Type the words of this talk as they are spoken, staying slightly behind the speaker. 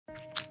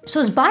So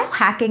is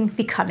biohacking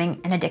becoming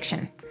an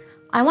addiction?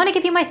 I want to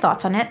give you my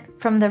thoughts on it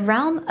from the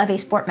realm of a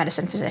sport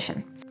medicine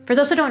physician. For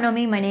those who don't know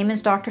me, my name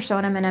is Dr.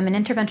 Sonam and I'm an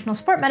interventional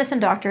sport medicine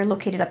doctor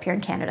located up here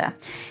in Canada.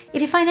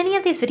 If you find any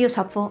of these videos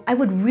helpful, I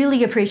would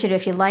really appreciate it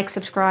if you like,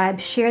 subscribe,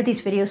 share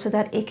these videos so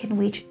that it can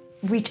reach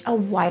a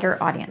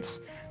wider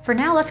audience. For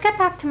now, let's get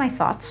back to my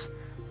thoughts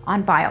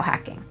on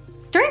biohacking.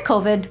 During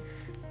COVID,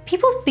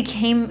 people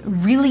became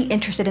really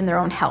interested in their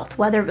own health,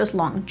 whether it was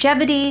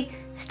longevity,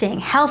 staying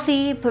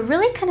healthy, but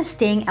really kind of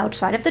staying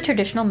outside of the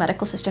traditional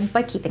medical system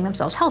by keeping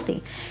themselves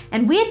healthy.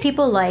 And we had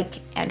people like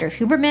Andrew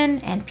Huberman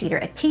and Peter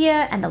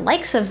Attia and the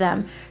likes of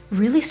them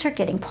really start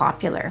getting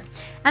popular.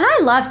 And I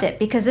loved it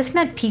because this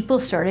meant people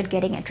started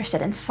getting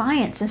interested in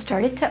science and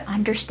started to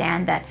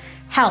understand that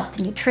health,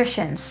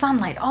 nutrition,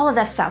 sunlight, all of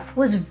that stuff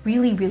was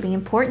really, really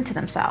important to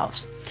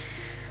themselves.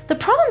 The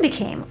problem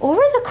became,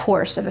 over the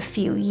course of a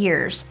few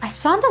years, I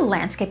saw the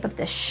landscape of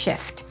this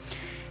shift.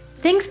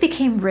 Things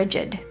became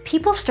rigid.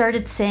 People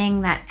started saying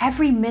that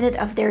every minute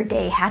of their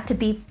day had to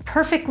be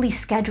perfectly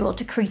scheduled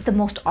to create the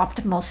most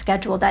optimal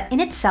schedule, that in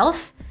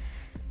itself,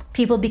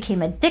 people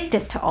became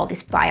addicted to all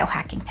these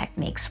biohacking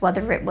techniques,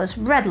 whether it was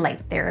red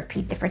light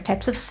therapy, different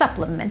types of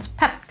supplements,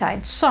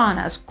 peptides,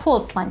 saunas,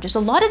 cold plunges. A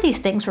lot of these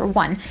things were,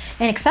 one,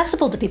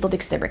 inaccessible to people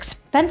because they were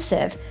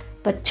expensive,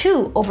 but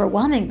two,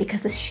 overwhelming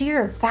because the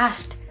sheer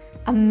vast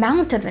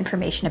amount of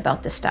information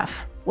about this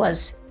stuff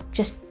was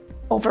just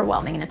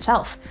overwhelming in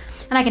itself.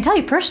 And I can tell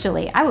you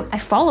personally, I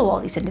follow all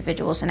these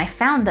individuals and I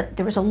found that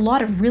there was a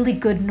lot of really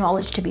good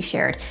knowledge to be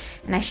shared.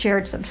 And I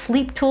shared some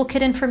sleep toolkit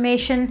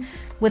information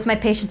with my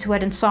patients who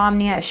had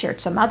insomnia. I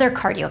shared some other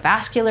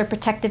cardiovascular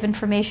protective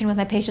information with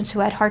my patients who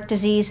had heart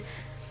disease.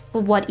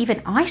 But what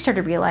even I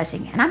started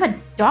realizing, and I'm a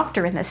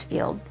doctor in this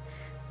field,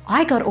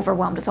 I got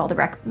overwhelmed with all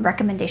the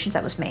recommendations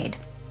that was made.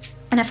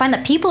 And I find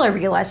that people are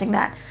realizing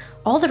that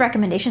all the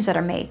recommendations that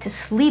are made to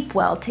sleep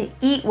well, to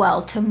eat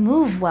well, to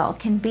move well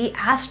can be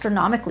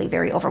astronomically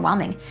very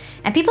overwhelming.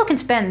 And people can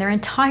spend their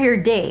entire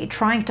day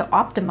trying to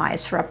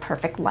optimize for a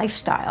perfect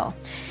lifestyle.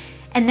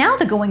 And now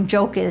the going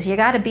joke is you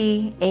gotta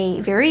be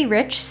a very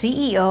rich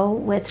CEO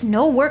with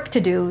no work to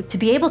do to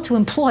be able to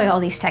employ all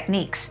these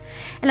techniques.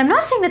 And I'm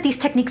not saying that these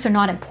techniques are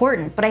not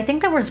important, but I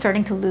think that we're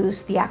starting to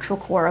lose the actual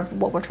core of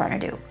what we're trying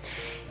to do.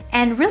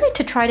 And really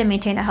to try to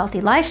maintain a healthy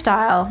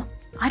lifestyle,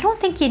 I don't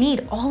think you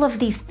need all of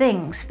these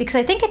things because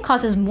I think it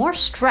causes more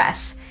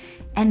stress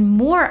and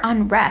more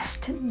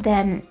unrest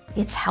than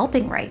it's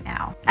helping right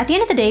now. At the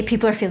end of the day,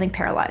 people are feeling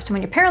paralyzed. And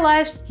when you're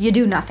paralyzed, you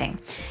do nothing.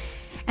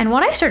 And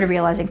what I started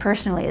realizing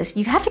personally is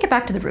you have to get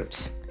back to the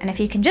roots. And if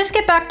you can just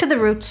get back to the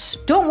roots,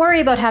 don't worry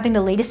about having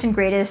the latest and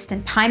greatest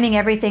and timing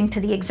everything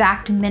to the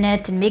exact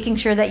minute and making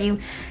sure that you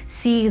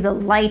see the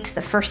light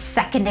the first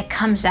second it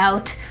comes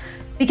out,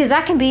 because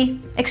that can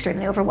be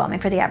extremely overwhelming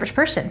for the average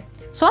person.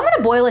 So I'm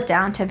gonna boil it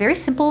down to very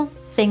simple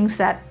things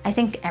that I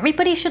think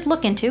everybody should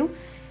look into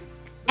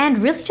and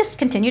really just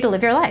continue to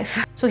live your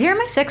life. So here are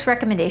my 6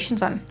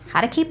 recommendations on how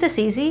to keep this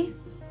easy,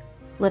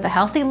 live a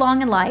healthy,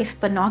 long life,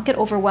 but not get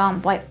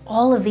overwhelmed by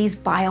all of these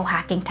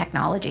biohacking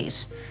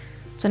technologies.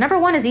 So number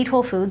 1 is eat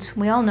whole foods.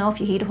 We all know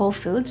if you eat whole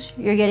foods,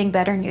 you're getting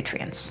better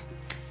nutrients.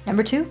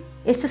 Number 2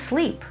 is to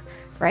sleep,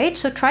 right?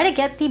 So try to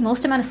get the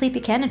most amount of sleep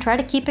you can and try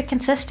to keep it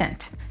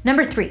consistent.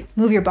 Number 3,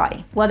 move your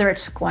body, whether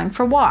it's going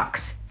for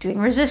walks, doing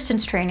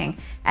resistance training.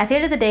 At the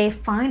end of the day,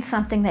 find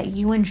something that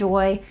you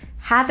enjoy,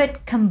 have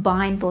it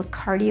combine both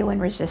cardio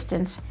and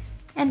resistance,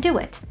 and do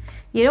it.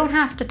 You don't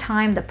have to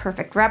time the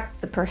perfect rep,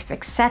 the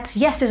perfect sets.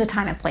 Yes, there's a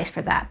time and place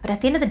for that, but at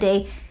the end of the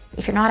day,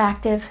 if you're not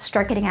active,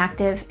 start getting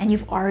active, and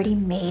you've already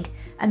made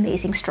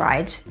amazing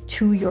strides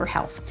to your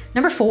health.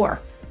 Number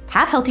 4,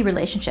 have healthy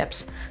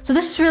relationships. So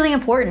this is really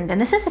important. And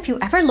this is if you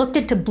ever looked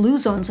into blue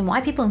zones and why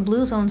people in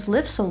blue zones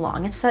live so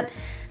long, it's that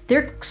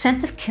their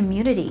sense of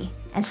community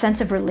and sense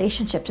of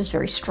relationships is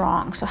very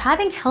strong. So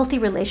having healthy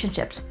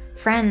relationships,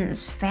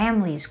 friends,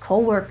 families,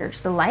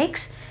 co-workers, the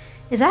likes,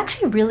 is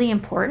actually really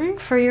important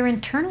for your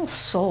internal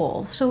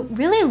soul. So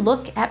really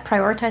look at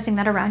prioritizing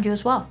that around you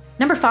as well.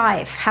 Number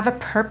 5, have a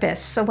purpose.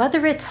 So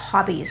whether it's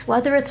hobbies,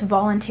 whether it's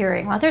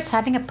volunteering, whether it's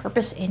having a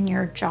purpose in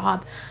your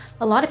job,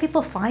 a lot of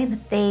people find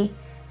that they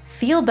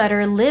feel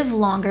better, live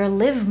longer,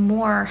 live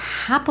more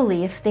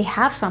happily if they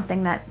have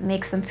something that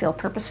makes them feel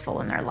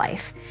purposeful in their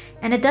life.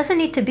 And it doesn't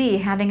need to be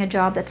having a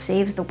job that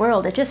saves the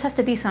world. It just has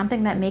to be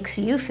something that makes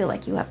you feel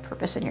like you have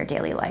purpose in your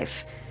daily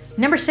life.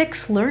 Number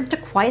 6, learn to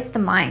quiet the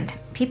mind.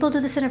 People do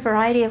this in a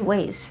variety of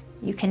ways.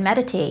 You can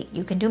meditate,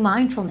 you can do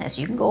mindfulness,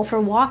 you can go for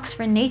walks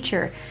for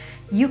nature.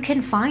 You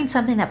can find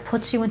something that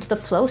puts you into the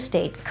flow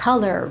state,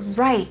 color,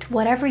 write,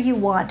 whatever you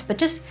want, but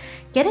just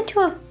get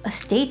into a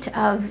state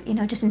of,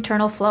 just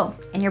internal flow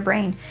in your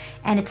brain.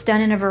 And it's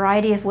done in a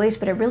variety of ways,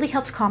 but it really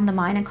helps calm the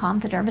mind and calm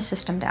the nervous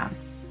system down.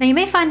 Now you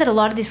may find that a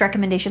lot of these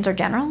recommendations are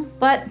general,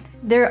 but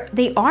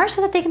they are so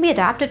that they can be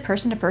adapted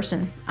person to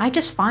person. I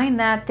just find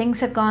that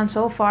things have gone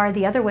so far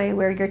the other way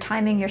where you're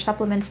timing your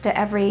supplements to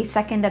every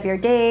second of your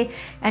day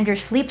and your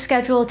sleep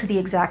schedule to the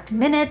exact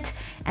minute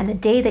and the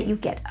day that you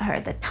get, or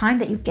the time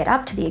that you get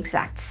up to the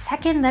exact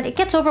second, that it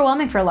gets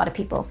overwhelming for a lot of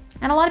people.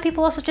 And a lot of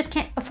people also just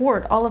can't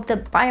afford all of the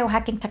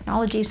biohacking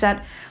technologies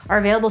that are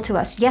available to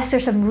us. Yes,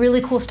 there's some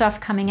really cool stuff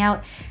coming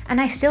out, and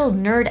I still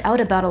nerd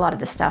out about a lot of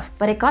this stuff,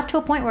 but it got to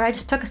a point where I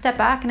just took a step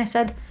back and I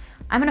said,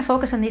 I'm gonna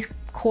focus on these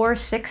core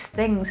 6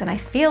 things. And I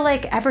feel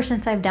like ever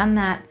since I've done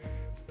that,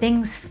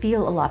 things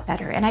feel a lot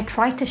better. And I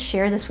try to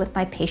share this with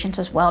my patients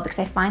as well, because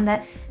I find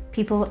that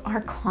people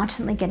are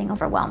constantly getting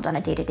overwhelmed on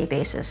a day-to-day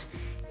basis.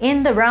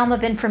 In the realm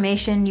of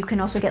information, you can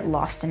also get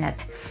lost in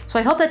it. So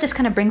I hope that just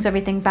kind of brings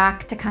everything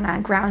back to kind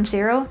of ground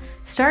zero.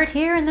 Start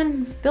here and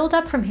then build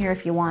up from here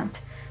if you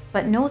want.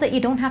 But know that you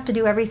don't have to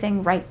do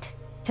everything right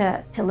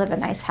to live a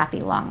nice,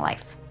 happy, long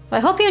life. Well,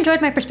 I hope you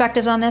enjoyed my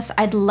perspectives on this.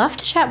 I'd love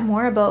to chat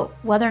more about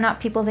whether or not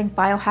people think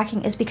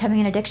biohacking is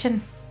becoming an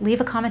addiction. Leave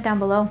a comment down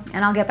below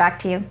and I'll get back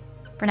to you.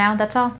 For now, that's all.